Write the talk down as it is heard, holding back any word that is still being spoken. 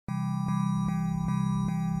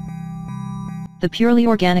The Purely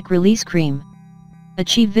Organic Release Cream.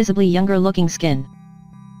 Achieve visibly younger looking skin.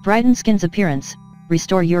 Brighten skin's appearance,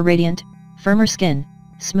 restore your radiant, firmer skin,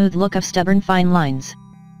 smooth look of stubborn fine lines.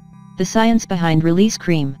 The science behind Release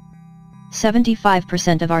Cream.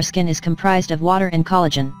 75% of our skin is comprised of water and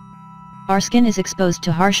collagen. Our skin is exposed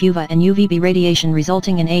to harsh UVA and UVB radiation,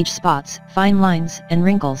 resulting in age spots, fine lines, and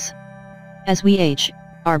wrinkles. As we age,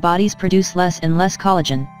 our bodies produce less and less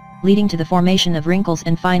collagen, leading to the formation of wrinkles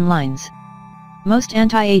and fine lines. Most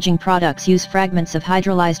anti-aging products use fragments of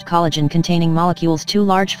hydrolyzed collagen containing molecules too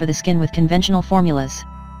large for the skin with conventional formulas.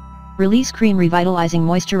 Release Cream Revitalizing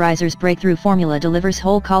Moisturizer's breakthrough formula delivers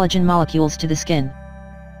whole collagen molecules to the skin.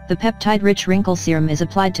 The peptide-rich wrinkle serum is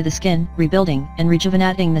applied to the skin, rebuilding and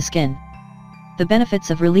rejuvenating the skin. The benefits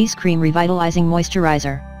of Release Cream Revitalizing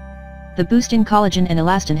Moisturizer. The boost in collagen and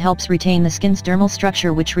elastin helps retain the skin's dermal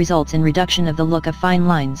structure, which results in reduction of the look of fine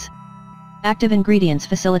lines. Active ingredients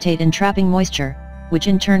facilitate entrapping moisture, which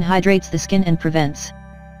in turn hydrates the skin and prevents.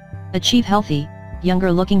 Achieve healthy,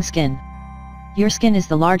 younger looking skin. Your skin is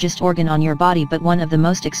the largest organ on your body but one of the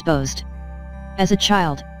most exposed. As a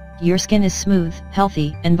child, your skin is smooth,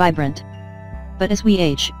 healthy, and vibrant. But as we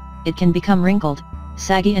age, it can become wrinkled,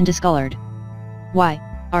 saggy and discolored. Why?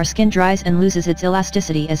 Our skin dries and loses its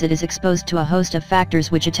elasticity as it is exposed to a host of factors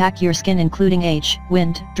which attack your skin, including age,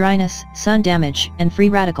 wind, dryness, sun damage, and free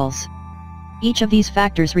radicals. Each of these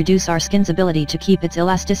factors reduce our skin's ability to keep its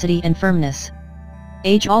elasticity and firmness.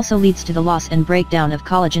 Age also leads to the loss and breakdown of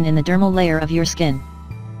collagen in the dermal layer of your skin.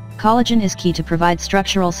 Collagen is key to provide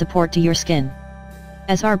structural support to your skin.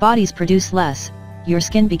 As our bodies produce less, your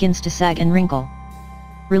skin begins to sag and wrinkle.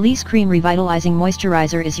 Release Cream Revitalizing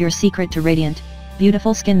Moisturizer is your secret to radiant,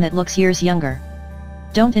 beautiful skin that looks years younger.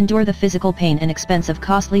 Don't endure the physical pain and expense of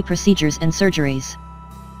costly procedures and surgeries.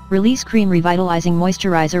 Release Cream Revitalizing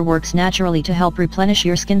Moisturizer works naturally to help replenish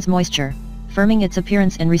your skin's moisture, firming its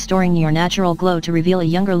appearance and restoring your natural glow to reveal a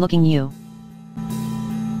younger looking you.